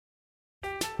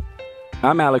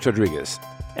I'm Alex Rodriguez.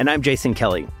 And I'm Jason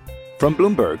Kelly. From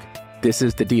Bloomberg, this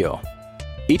is The Deal.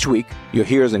 Each week, you'll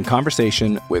hear us in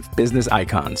conversation with business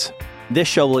icons. This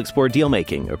show will explore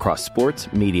deal-making across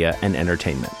sports, media, and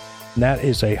entertainment. That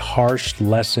is a harsh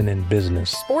lesson in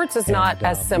business. Sports is not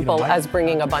as simple as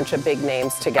bringing a bunch of big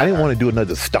names together. I didn't want to do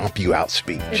another stomp you out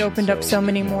speech. It opened up so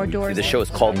many more doors. The show is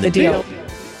called The Deal.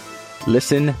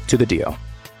 Listen to The Deal.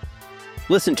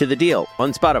 Listen to The Deal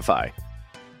on Spotify.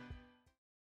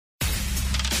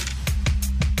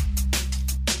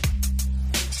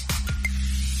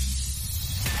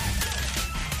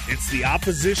 It's the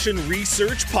Opposition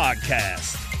Research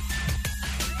Podcast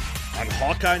on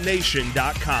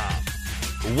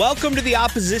HawkeyeNation.com. Welcome to the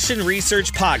Opposition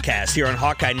Research Podcast here on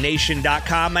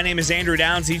HawkeyeNation.com. My name is Andrew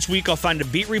Downs. Each week I'll find a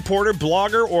beat reporter,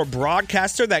 blogger, or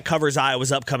broadcaster that covers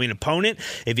Iowa's upcoming opponent.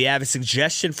 If you have a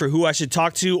suggestion for who I should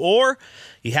talk to, or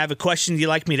you have a question you'd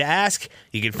like me to ask,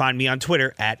 you can find me on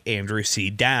Twitter at Andrew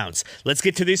C. Downs. Let's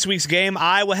get to this week's game.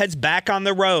 Iowa heads back on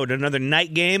the road. Another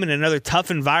night game in another tough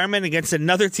environment against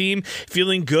another team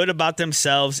feeling good about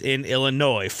themselves in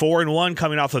Illinois. 4-1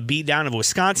 coming off a beatdown of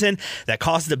Wisconsin that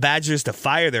caused the Badgers to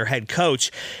fire their head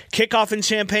coach. Kickoff in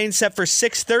Champaign set for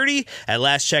 6:30. At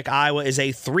last check, Iowa is a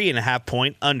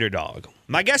 3.5-point underdog.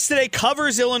 My guest today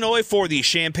covers Illinois for the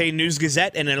Champaign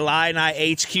News-Gazette and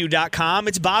IlliniHQ.com.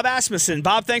 It's Bob Asmussen.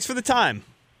 Bob, thanks for the time.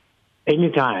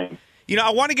 Anytime. You know,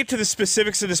 I want to get to the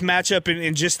specifics of this matchup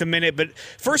in just a minute, but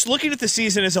first, looking at the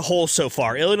season as a whole so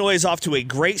far, Illinois is off to a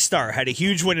great start. Had a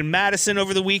huge win in Madison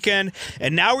over the weekend,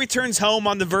 and now returns home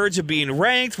on the verge of being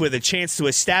ranked with a chance to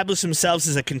establish themselves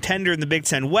as a contender in the Big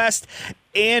Ten West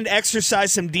and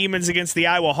exercise some demons against the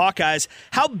Iowa Hawkeyes.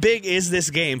 How big is this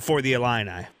game for the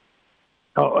Illini?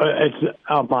 Oh, it's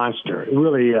a monster. It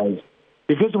really is.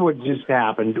 Because of what just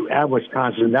happened at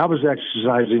Wisconsin, that was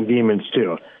exercising demons,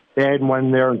 too. They hadn't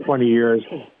won there in 20 years.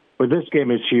 But this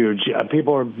game is huge.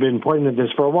 People have been pointing at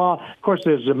this for a while. Of course,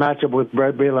 there's a matchup with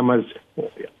Brett Bielema's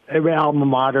alma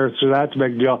mater, so that's a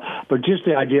big deal. But just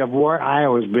the idea of where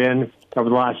Iowa's been over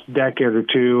the last decade or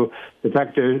two, the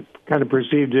fact that it's kind of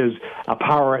perceived as a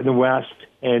power in the West,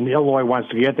 and Illinois wants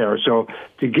to get there. So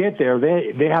to get there,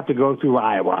 they have to go through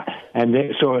Iowa. And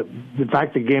so the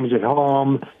fact the game's at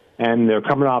home and they're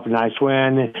coming off a nice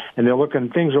win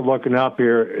and things are looking up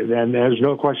here, and there's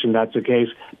no question that's the case.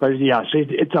 But yes,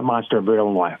 it's a monster for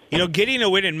Illinois. You know, getting a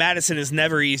win in Madison is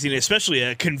never easy, especially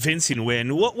a convincing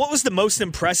win. What was the most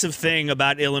impressive thing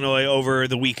about Illinois over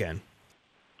the weekend?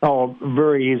 Oh,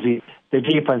 very easy. The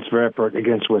defensive effort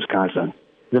against Wisconsin.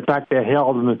 The fact they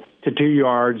held them to 2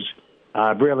 yards.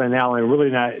 Braylon Allen really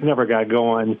never got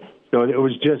going, so it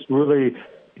was just really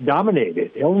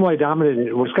dominated. Illinois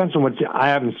dominated. Wisconsin, which I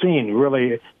haven't seen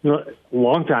really a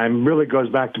long time, really goes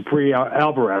back to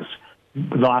pre-Alvarez,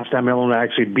 the last time Illinois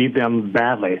actually beat them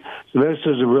badly. So this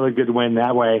is a really good win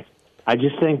that way. I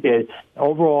just think that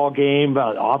overall game,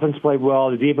 the offense played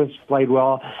well, the defense played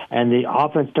well, and the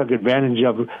offense took advantage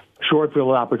of short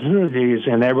field opportunities,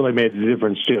 and that really made the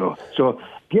difference too. So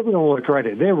give them a little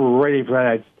credit. They were ready for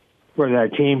that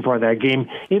team, for that game.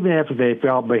 Even after they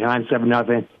fell behind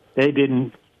 7-0, they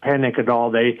didn't panic at all.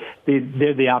 They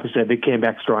did the opposite. They came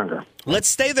back stronger. Let's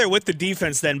stay there with the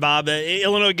defense then, Bob.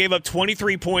 Illinois gave up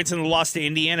 23 points in the loss to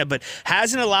Indiana, but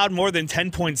hasn't allowed more than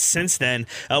 10 points since then.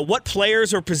 What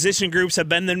players or position groups have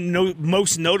been the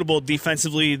most notable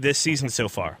defensively this season so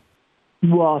far?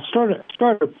 Well, start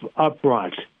up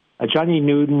front. Johnny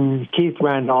Newton, Keith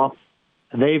Randolph,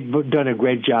 they've done a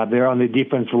great job there on the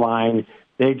defensive line.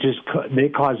 They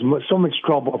cause so much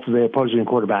trouble for the opposing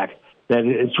quarterback that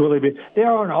it's really big. They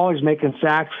aren't always making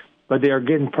sacks, but they are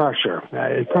getting pressure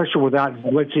without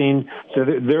blitzing. So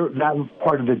that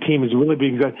part of the team has really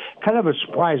been good. Kind of a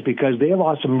surprise because they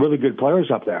lost some really good players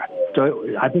up there. So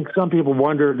I think some people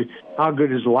wondered how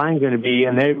good is the line going to be,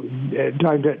 and they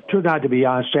turned out to be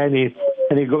outstanding.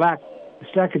 And you go back, the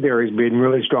secondary's been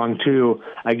really strong too.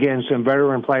 Again, some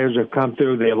veteran players have come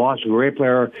through. They lost a great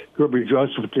player, Kirby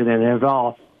Joseph, to the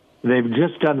NFL. They've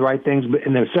just done the right things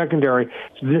in their secondary.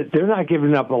 So they're not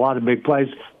giving up a lot of big plays.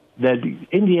 That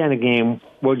Indiana game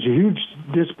was a huge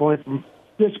disappointment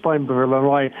for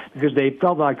Illinois because they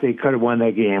felt like they could have won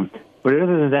that game. But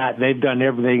other than that, they've done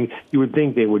everything you would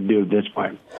think they would do at this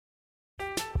point.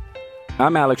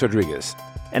 I'm Alex Rodriguez.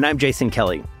 And I'm Jason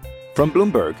Kelly. From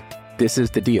Bloomberg, this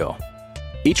is The Deal.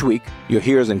 Each week, you'll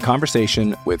hear us in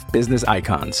conversation with business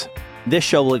icons. This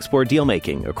show will explore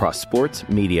deal-making across sports,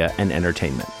 media, and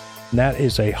entertainment. That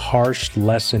is a harsh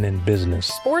lesson in business.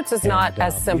 Sports is not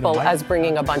as simple as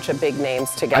bringing a bunch of big names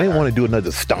together. I didn't want to do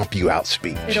another stomp you out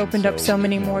speech. It opened up so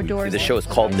many more doors. The show is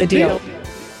called The Deal.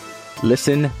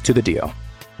 Listen to The Deal.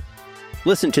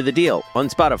 Listen to The Deal on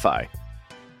Spotify.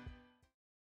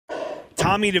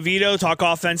 Tommy DeVito, talk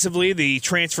offensively, the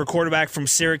transfer quarterback from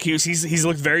Syracuse. He's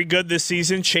looked very good this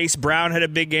season. Chase Brown had a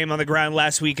big game on the ground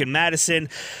last week in Madison.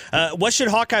 What should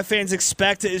Hawkeye fans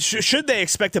expect? Should they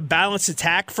expect a balanced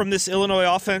attack from this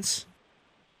Illinois offense?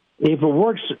 If it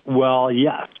works well,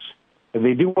 yes. If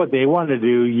they do what they want to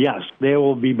do, yes, they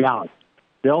will be balanced.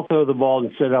 They'll throw the ball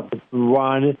to set up the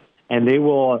run, and they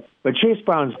will. But Chase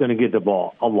Brown's going to get the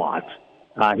ball a lot.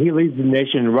 He leads the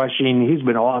nation in rushing. He's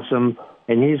been awesome.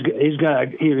 And he's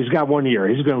got 1 year.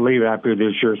 He's going to leave after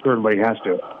this year. Certainly has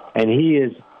to. And he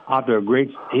is out there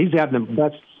he's having the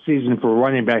best season for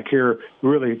running back here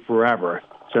really forever.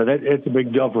 So it's a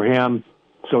big deal for him.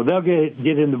 So they'll get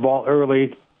in the ball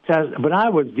early. But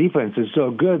Iowa's defense is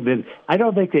so good that I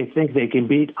don't think they can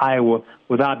beat Iowa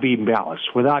without being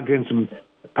balanced, without getting some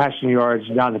passing yards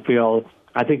down the field.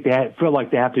 I think they feel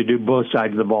like they have to do both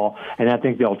sides of the ball, and I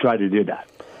think they'll try to do that.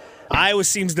 Iowa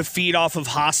seems to feed off of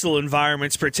hostile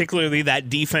environments, particularly that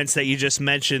defense that you just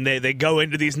mentioned. They go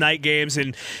into these night games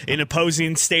in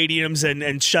opposing stadiums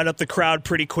and shut up the crowd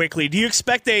pretty quickly. Do you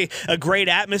expect a great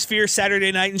atmosphere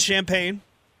Saturday night in Champaign?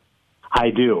 I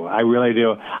do. I really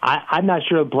do. I'm not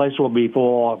sure the place will be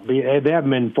full. They haven't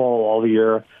been full all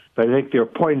year, but I think they're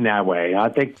pointing that way. I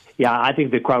think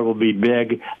the crowd will be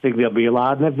big. I think there'll be a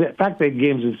lot. And the fact that the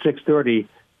game's at 6:30,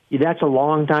 that's a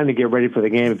long time to get ready for the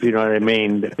game, if you know what I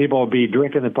mean. People will be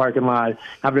drinking in the parking lot,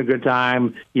 having a good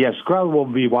time. Yes, crowd will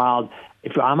be wild.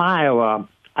 If I'm Iowa,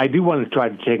 I do want to try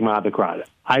to take them out of the crowd.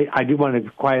 I do want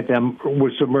to quiet them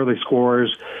with some early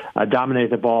scores,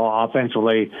 dominate the ball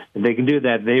offensively. If they can do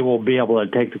that, they will be able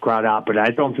to take the crowd out, but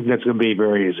I don't think that's going to be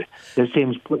very easy.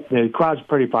 The crowd's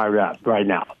pretty fired up right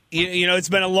now. You know, it's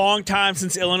been a long time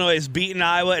since Illinois has beaten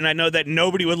Iowa, and I know that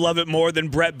nobody would love it more than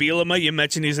Brett Bielema. You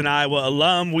mentioned he's an Iowa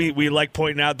alum. We like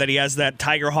pointing out that he has that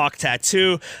Tiger Hawk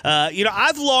tattoo.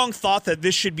 I've long thought that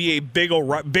this should be a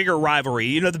bigger rivalry.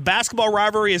 You know, the basketball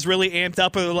rivalry has really amped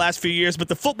up over the last few years, but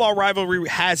the football rivalry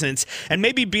hasn't, and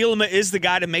maybe Bielema is the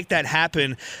guy to make that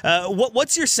happen.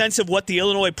 What's your sense of what the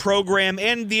Illinois program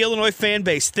and the Illinois fan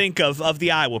base think of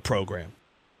the Iowa program?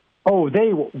 Oh,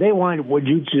 they want what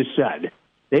you just said.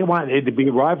 They want it to be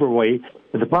a rivalry,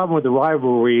 but the problem with the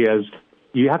rivalry is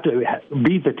you have to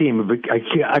beat the team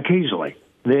occasionally.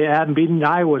 They haven't beaten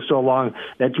Iowa so long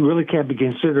that really can't be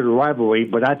considered a rivalry,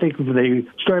 but I think if they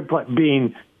start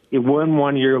being win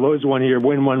 1 year, lose 1 year,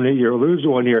 win 1 year, lose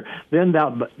 1 year, then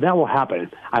that will happen.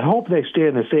 I hope they stay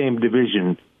in the same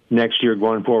division next year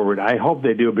going forward. I hope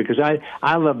they do because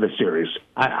I love the series.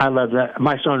 I love that.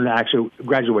 My son actually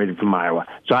graduated from Iowa,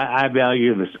 so I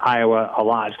value this Iowa a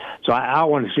lot. So I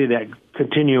want to see that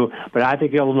continue, but I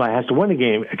think Illinois has to win a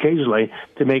game occasionally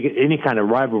to make it any kind of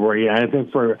rivalry. And I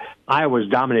think for Iowa's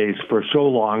dominated for so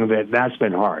long that's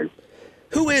been hard.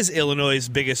 Who is Illinois'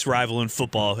 biggest rival in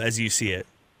football as you see it?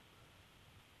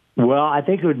 Well, I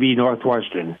think it would be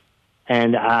Northwestern.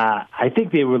 And I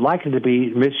think they would like it to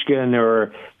be Michigan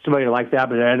or somebody like that,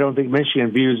 but I don't think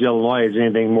Michigan views Illinois as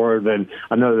anything more than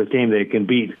another team they can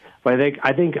beat. But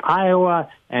I think Iowa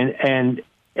and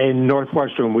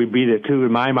Northwestern would be the two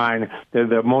in my mind. They're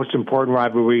the most important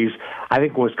rivalries. I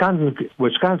think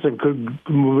Wisconsin could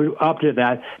move up to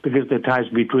that because of the ties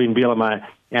between Bielema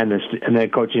and the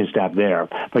coaching staff there.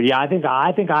 But yeah, I think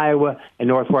Iowa and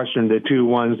Northwestern are the two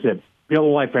ones that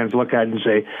Illinois fans look at it and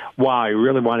say, wow, you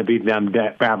really want to beat them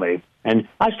badly. And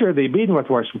last year they beat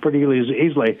Northwestern pretty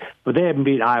easily, but they haven't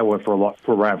beat Iowa for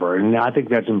forever, and I think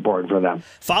that's important for them.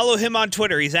 Follow him on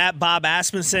Twitter. He's at Bob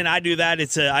Asmussen. I do that.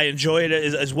 I enjoy it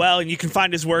as well, and you can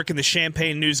find his work in the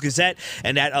Champaign News-Gazette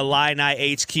and at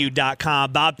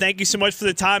IlliniHQ.com. Bob, thank you so much for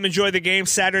the time. Enjoy the game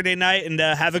Saturday night, and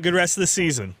have a good rest of the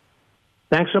season.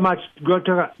 Thanks so much. Good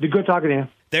talking to you.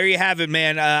 There you have it,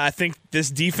 man. I think this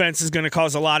defense is going to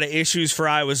cause a lot of issues for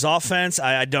Iowa's offense.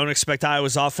 I don't expect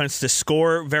Iowa's offense to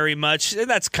score very much.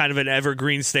 That's kind of an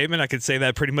evergreen statement. I could say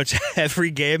that pretty much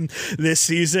every game this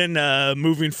season,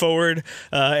 moving forward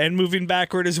and moving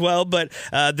backward as well. But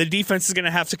the defense is going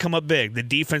to have to come up big. The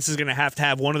defense is going to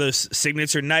have one of those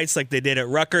signature nights like they did at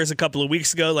Rutgers a couple of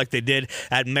weeks ago, like they did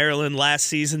at Maryland last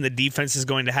season. The defense is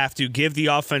going to have to give the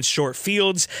offense short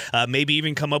fields, maybe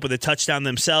even come up with a touchdown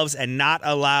themselves, and not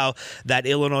allow that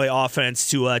Illinois offense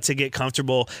to get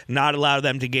comfortable, not allow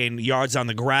them to gain yards on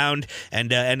the ground,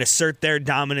 and assert their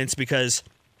dominance, because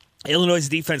Illinois'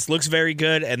 defense looks very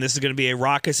good, and this is going to be a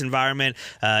raucous environment.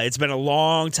 It's been a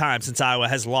long time since Iowa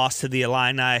has lost to the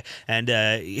Illini, and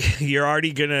you're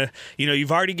already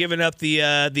you've already given up the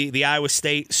Iowa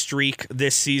State streak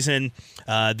this season.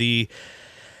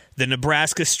 The the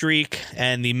Nebraska streak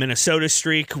and the Minnesota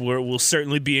streak will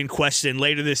certainly be in question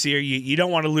later this year. You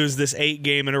don't want to lose this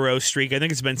 8-game-in-a-row streak. I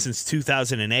think it's been since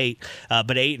 2008,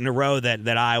 but 8 in a row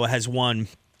that Iowa has won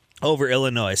over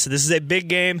Illinois. So this is a big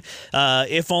game,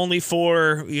 if only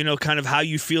for, kind of how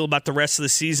you feel about the rest of the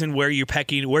season, where you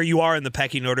are in the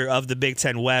pecking order of the Big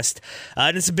Ten West.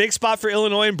 And it's a big spot for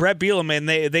Illinois and Brett Bielema, and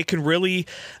they can really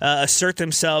assert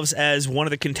themselves as one of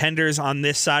the contenders on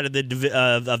this side of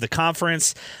the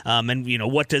conference.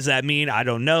 And what does that mean? I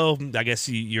don't know. I guess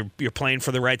you're playing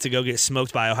for the right to go get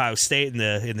smoked by Ohio State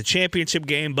in the championship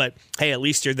game, but hey, at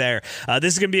least you're there.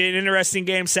 This is going to be an interesting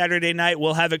game Saturday night.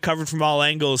 We'll have it covered from all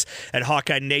angles at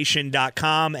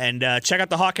HawkeyeNation.com, and check out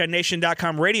the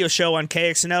HawkeyeNation.com radio show on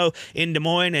KXNO in Des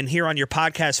Moines and here on your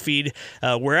podcast feed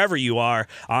wherever you are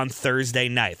on Thursday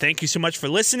night. Thank you so much for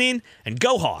listening, and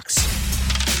go Hawks!